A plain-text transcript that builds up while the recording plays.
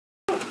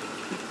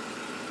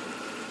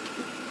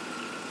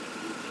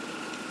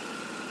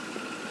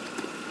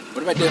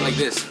What if I did it like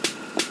this?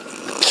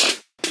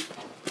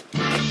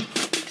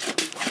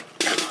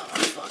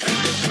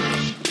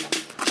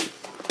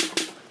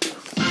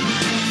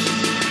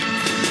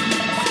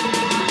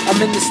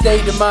 I'm in the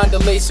state of mind to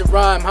lace a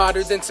rhyme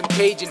hotter than some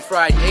Cajun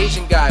fried. An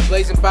Asian guy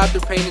blazing by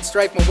through pain and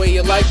strife. My way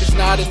of life is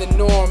not in the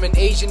norm. An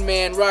Asian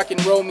man rocking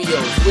Romeos,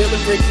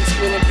 wheeling rigs and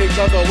squealing pigs.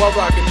 Although I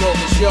rock and roll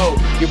the show,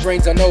 your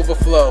brain's on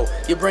overflow,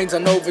 your brain's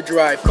on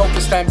overdrive.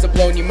 Copious times have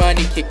blown your mind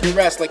and kick your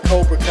ass like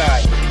Cobra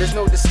Kai. There's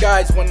no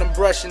disguise when I'm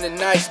brushing the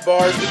nice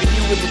bars, leaving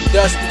you in the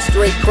dust and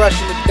straight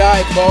crushing the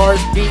dive bars.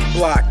 Beat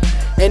block,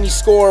 and you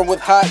scoring with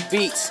hot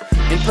beats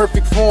in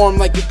perfect form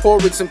like you're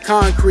pouring some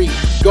concrete.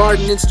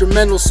 Garden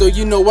instrumental, so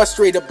you know I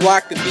straight up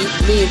block the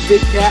beat. Me and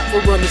BigCat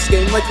will run this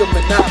game like a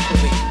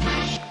monopoly.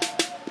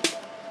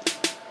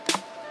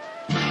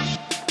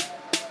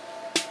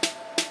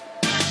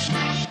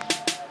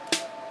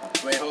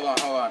 Wait, hold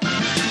on.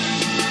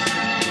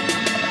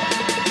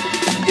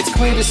 It's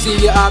clear to see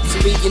you're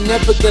obsolete. You're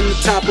never gonna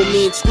topple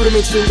me. And screw the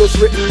mainstream, those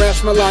written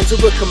raps, my lines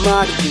are a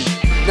commodity.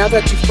 Now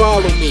that you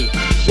follow me,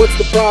 what's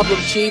the problem,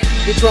 chief?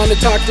 You're trying to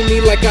talk to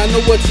me like I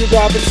know what's your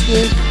robbing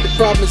scheme? The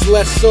problem is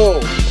less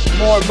soul,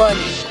 more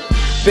money,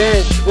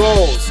 Benz,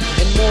 rolls,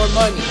 and more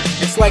money.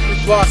 It's like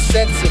we've lost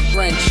sense of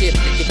friendship.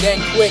 It could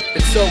end quick,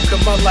 but so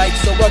come my life,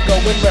 so I go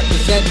and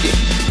represent it.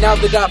 Now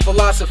that I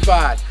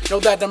philosophize, know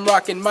that I'm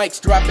rocking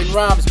mics, dropping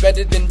rhymes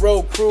better than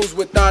road crews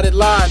with dotted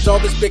lines. All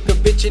this bicker,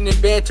 bitching,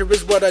 and banter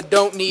is what I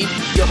don't need.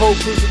 Your whole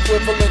crew's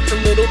equivalent to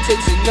little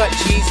tits and nut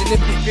cheese. And if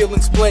you're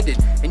feeling splendid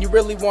and you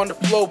really want to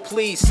flow,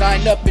 please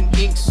sign up and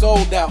ink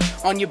sold out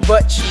on your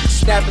butt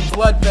cheeks. Snapping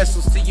blood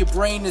vessels till your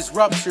brain is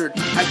ruptured.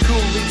 Haiku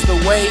leads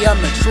the way,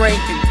 I'm a train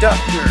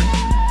conductor.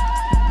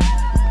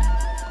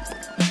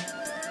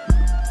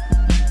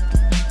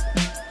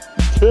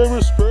 Can't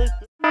respect.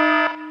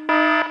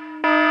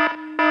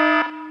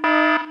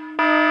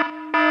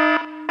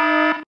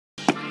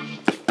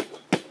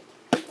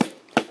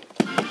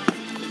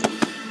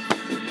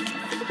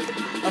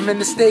 I'm in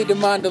the state of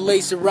mind to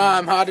lace a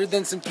rhyme hotter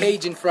than some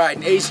Cajun fried.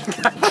 An Asian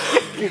guy.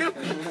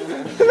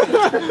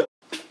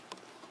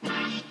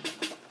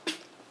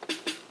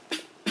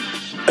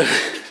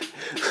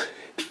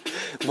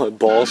 My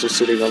balls are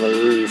sitting on the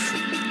roof.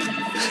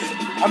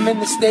 I'm in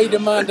the state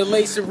of mind to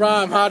lace a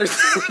rhyme hotter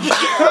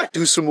than...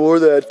 Do some more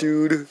of that,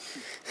 dude.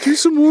 Do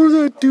some more of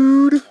that,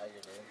 dude.